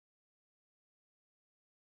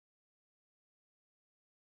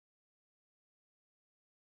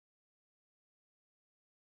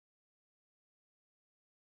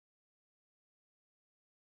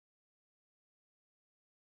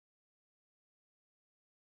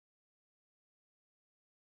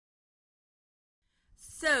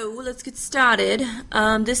So let's get started.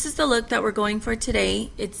 This is the look that we're going for today.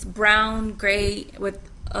 It's brown, gray with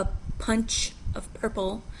a punch of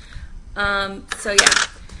purple. So yeah,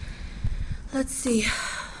 let's see.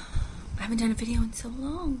 I haven't done a video in so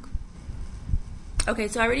long. Okay,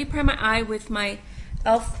 so I already primed my eye with my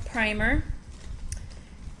e.l.f. primer.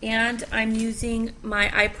 And I'm using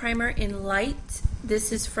my eye primer in light.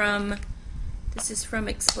 This is from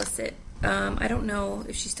Explicit. I don't know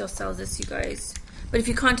if she still sells this, you guys. But if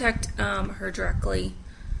you contact her directly,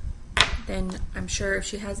 then I'm sure if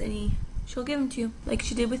she has any, she'll give them to you, like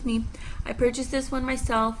she did with me. I purchased this one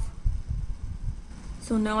myself,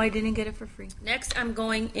 so no, I didn't get it for free. Next, I'm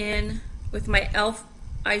going in with my e.l.f.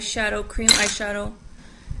 eyeshadow, cream eyeshadow.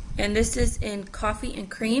 And this is in Coffee and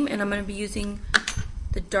Cream, and I'm going to be using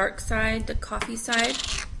the dark side, the coffee side.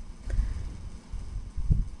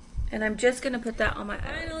 And I'm just going to put that on my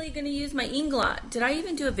eye. Finally going to use my Inglot. Did I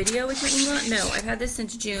even do a video with my Inglot? No, I've had this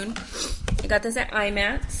since June. I got this at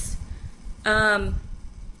IMAX.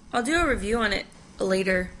 I'll do a review on it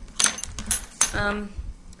later. I'm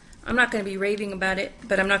not going to be raving about it,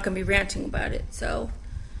 but I'm not going to be ranting about it. So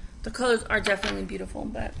the colors are definitely beautiful,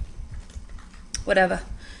 but whatever.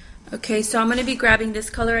 Okay, so I'm going to be grabbing this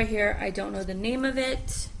color right here. I don't know the name of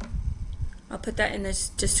it. I'll put that in this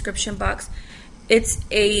description box. It's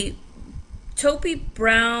a taupey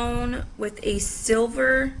brown with a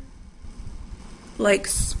silver, like,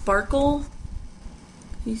 sparkle.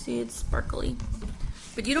 You see it's sparkly.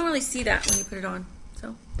 But you don't really see that when you put it on.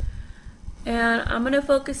 So, and I'm going to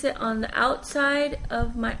focus it on the outside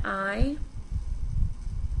of my eye.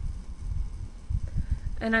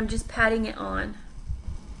 And I'm just patting it on.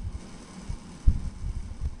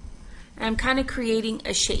 And I'm kind of creating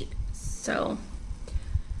a shape. So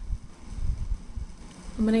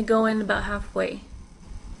I'm going to go in about halfway.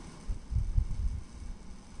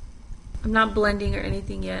 I'm not blending or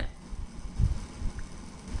anything yet.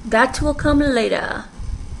 That will come later.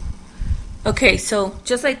 Okay, so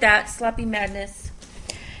just like that, sloppy madness.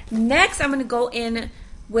 Next, I'm going to go in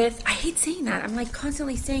with, I hate saying that. I'm like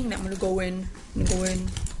constantly saying that. I'm going to go in.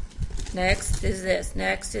 Next is this.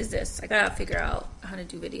 Next is this. I got to figure out how to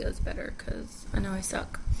do videos better because I know I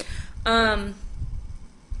suck.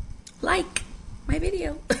 Like my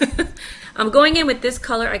video. I'm going in with this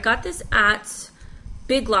color. I got this at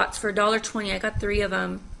Big Lots for $1.20. I got 3 of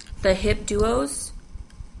them. The Hip Duos.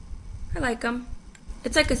 I like them.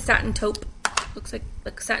 It's like a satin taupe. Looks like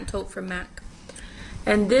a satin taupe from MAC.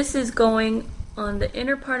 And this is going on the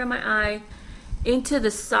inner part of my eye into the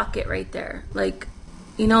socket right there. Like,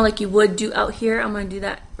 you know, like you would do out here. I'm going to do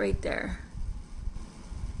that right there.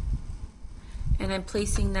 And I'm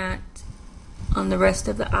placing that on the rest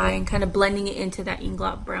of the eye and kind of blending it into that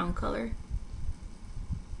Inglot brown color.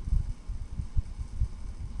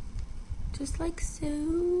 Just like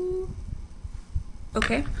so.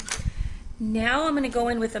 Okay. Now I'm going to go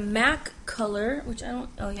in with a MAC color, which I don't,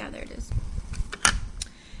 oh yeah, there it is.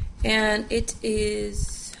 And it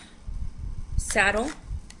is Saddle.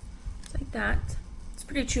 It's like that. It's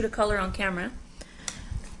pretty true to color on camera.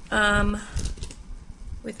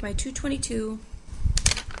 With my 222.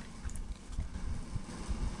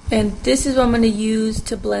 And this is what I'm going to use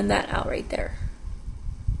to blend that out right there.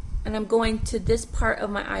 And I'm going to this part of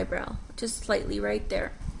my eyebrow, just slightly right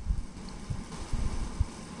there.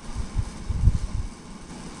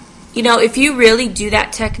 You know, if you really do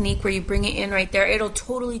that technique where you bring it in right there, it'll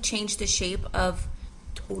totally change the shape of,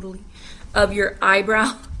 your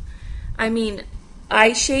eyebrow. I mean,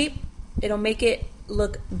 eye shape, it'll make it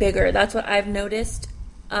look bigger. That's what I've noticed.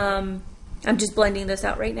 I'm just blending this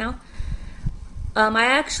out right now. I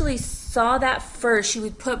actually saw that first. She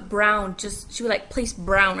would put brown, she would like place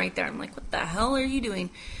brown right there. I'm like, what the hell are you doing?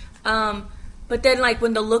 But then like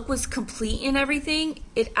when the look was complete and everything,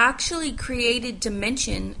 it actually created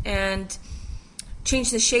dimension and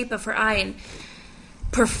changed the shape of her eye. And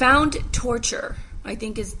Profound Torture, I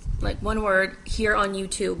think is like one word here on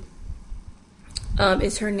YouTube,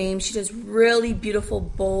 is her name. She does really beautiful,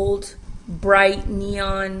 bold, bright,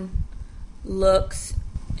 neon looks.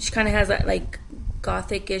 She kind of has that like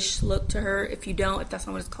gothic-ish look to her. If that's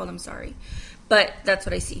not what it's called, I'm sorry. But that's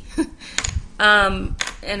what I see.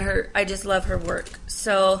 And I just love her work.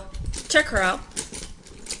 So check her out.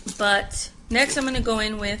 But next I'm going to go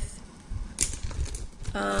in with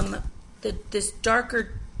this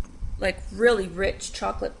darker, like really rich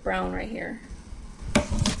chocolate brown right here.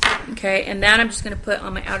 Okay, and that I'm just going to put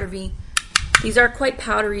on my outer V. These are quite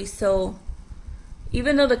powdery, so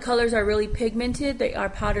even though the colors are really pigmented, they are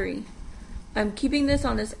powdery. I'm keeping this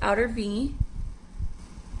on this outer V.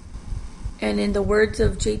 And in the words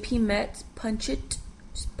of JP Metz, punch it.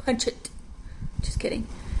 Just punch it. Just kidding.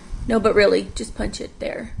 No, but really, just punch it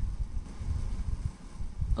there.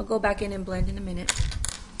 I'll go back in and blend in a minute.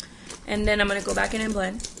 And then I'm going to go back in and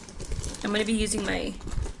blend. I'm going to be using my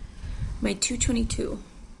 222.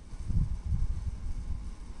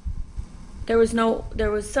 There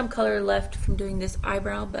was some color left from doing this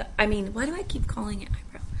eyebrow, but I mean, why do I keep calling it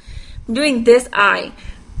eyebrow? I'm doing this eye,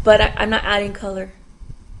 but I'm not adding color.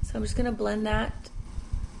 So I'm just going to blend that,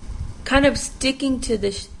 kind of sticking to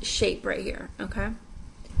the shape right here, okay?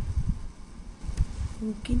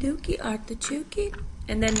 Okie dokie, artichoke.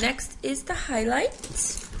 And then next is the highlight,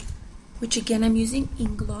 which again I'm using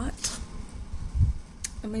Inglot.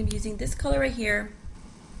 I'm going to be using this color right here.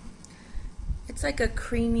 It's like a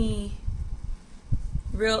creamy,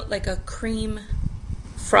 like a cream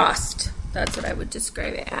frost. That's what I would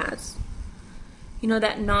describe it as. You know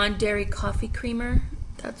that non-dairy coffee creamer?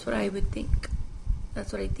 That's what I would think.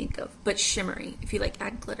 That's what I think of. But shimmery, if you like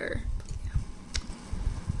add glitter. Yeah.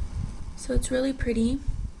 So it's really pretty.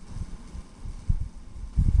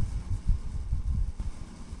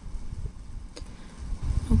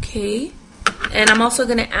 Okay. And I'm also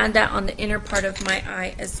going to add that on the inner part of my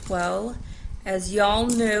eye as well. As y'all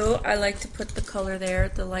know, I like to put the color there,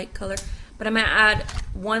 the light color. But I'm going to add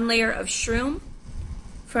one layer of shroom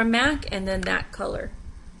from MAC and then that color.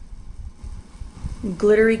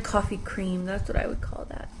 Glittery coffee cream, that's what I would call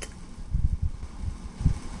that.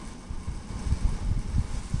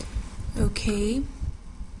 Okay.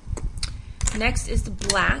 Next is the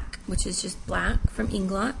black, which is just black from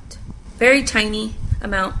Inglot. Very tiny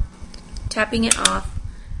amount. Tapping it off.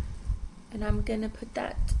 And I'm going to put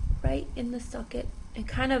that right in the socket and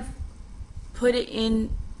kind of put it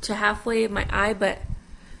in to halfway of my eye, but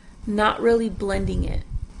not really blending it.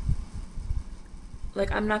 Like,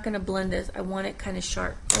 I'm not going to blend this. I want it kind of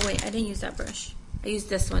sharp. Oh, wait, I didn't use that brush. I used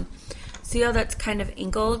this one. See how that's kind of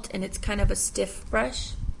angled and it's kind of a stiff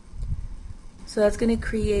brush? So that's going to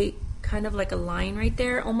create kind of like a line right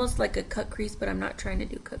there, almost like a cut crease, but I'm not trying to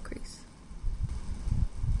do cut crease.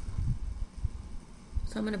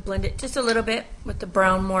 So I'm going to blend it just a little bit with the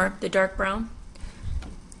brown more, the dark brown,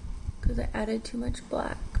 because I added too much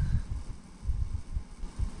black.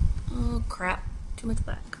 Oh, crap. Too much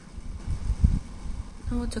black.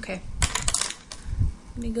 Oh, it's okay.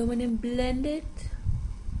 Let me go in and blend it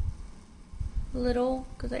a little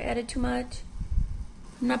because I added too much.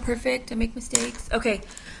 I'm not perfect. I make mistakes. Okay.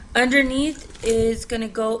 Underneath is going to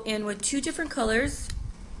go in with two different colors.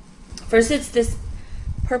 First, it's this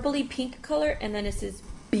purpley pink color, and then it's this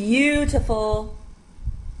beautiful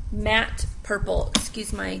matte purple.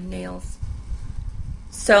 Excuse my nails.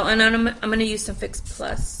 So, and then I'm going to use some Fix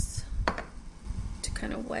Plus to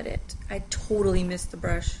kind of wet it. I totally missed the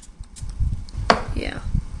brush. Yeah.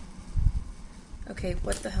 Okay,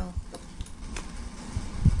 what the hell?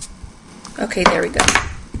 Okay, there we go.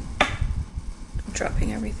 I'm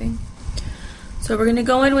dropping everything. So we're going to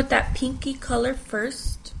go in with that pinky color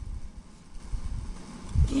first.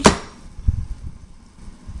 Yeah.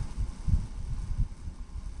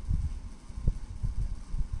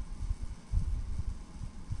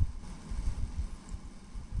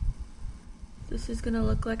 This is going to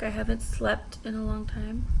look like I haven't slept in a long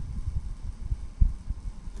time.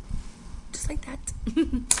 Just like that.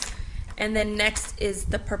 And then next is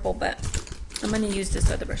the purple, but I'm going to use this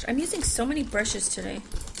other brush. I'm using so many brushes today.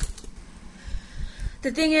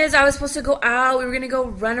 The thing is, I was supposed to go out. We were going to go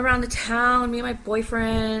run around the town, me and my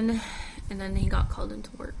boyfriend. And then he got called into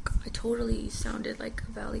work. I totally sounded like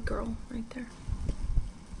a valley girl right there.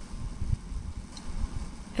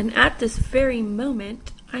 And at this very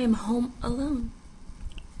moment, I am home alone.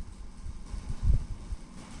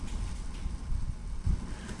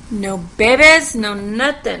 No babies, no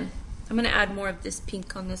nothing. I'm going to add more of this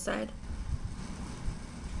pink on this side.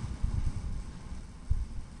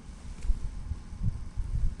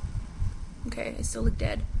 Okay, I still look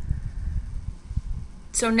dead.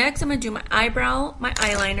 So next I'm going to do my eyebrow, my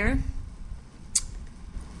eyeliner,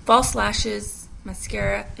 false lashes,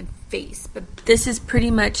 mascara, and face. But this is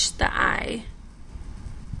pretty much the eye.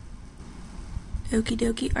 Okie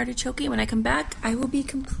dokie, artichoke. When I come back, I will be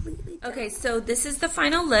completely done. Okay, so this is the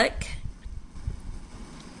final look.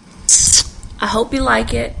 I hope you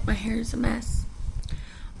like it. My hair is a mess.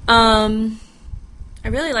 I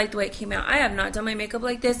really like the way it came out. I have not done my makeup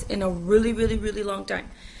like this in a really, really, really long time.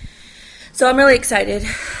 So I'm really excited.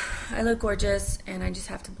 I look gorgeous, and I just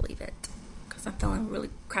have to believe it because I'm feeling really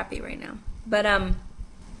crappy right now. But,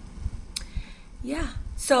 yeah.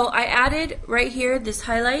 So I added right here, this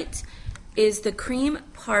highlight is the cream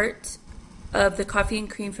part of the coffee and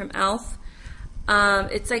cream from e.l.f.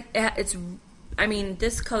 It's like, I mean,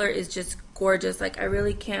 this color is just gorgeous. Like, I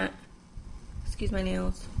really can't, Excuse my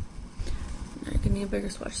nails. Alright, give me a bigger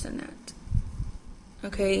swatch than that.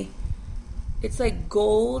 Okay. It's like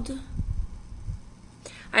gold.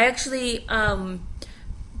 I actually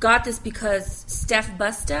got this because Steph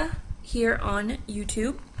Busta here on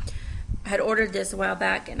YouTube had ordered this a while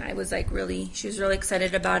back, and I was like she was really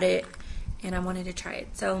excited about it, and I wanted to try it.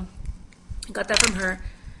 So I got that from her.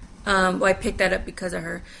 Well, I picked that up because of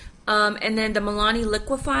her. And then the Milani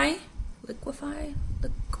Liquify.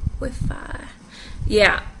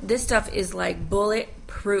 Yeah, this stuff is like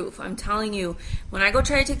bulletproof. I'm telling you, when I go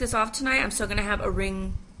try to take this off tonight, I'm still going to have a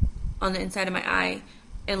ring on the inside of my eye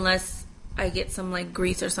unless I get some like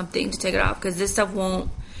grease or something to take it off, because this stuff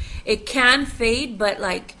won't. It can fade, but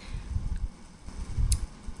like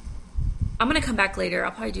I'm going to come back later.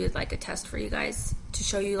 I'll probably do like a test for you guys to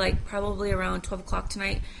show you like probably around 12 o'clock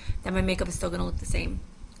tonight that my makeup is still going to look the same.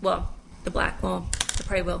 Well, the black, well, it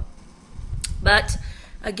probably will. But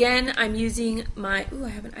again, I'm using my, ooh, I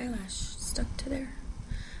have an eyelash stuck to there.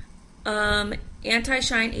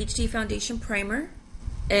 Anti-Shine HD Foundation Primer.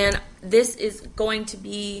 And this is going to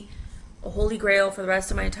be a holy grail for the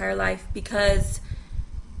rest of my entire life because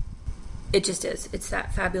it just is. It's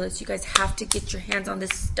that fabulous. You guys have to get your hands on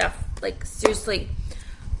this stuff. Like, seriously.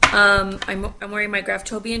 I'm wearing my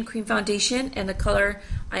Graftobian Cream Foundation, and the color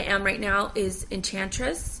I am right now is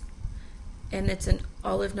Enchantress. And it's an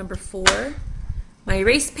olive number 4. My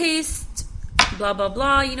erase paste, blah, blah,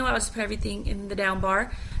 blah. You know what? I'll just put everything in the down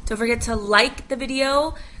bar. Don't forget to like the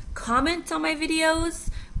video, comment on my videos,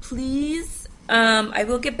 please. I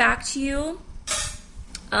will get back to you.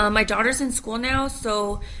 My daughter's in school now,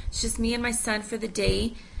 so it's just me and my son for the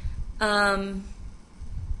day. And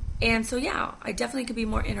so, yeah, I definitely could be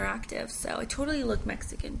more interactive. So I totally look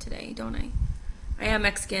Mexican today, don't I? I am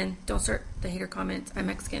Mexican. Don't start the hater comments. I'm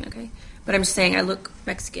Mexican, okay? But I'm just saying I look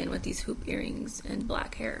Mexican with these hoop earrings and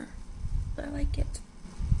black hair. But I like it.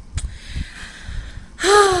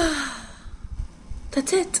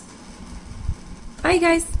 That's it. Bye,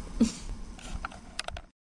 guys.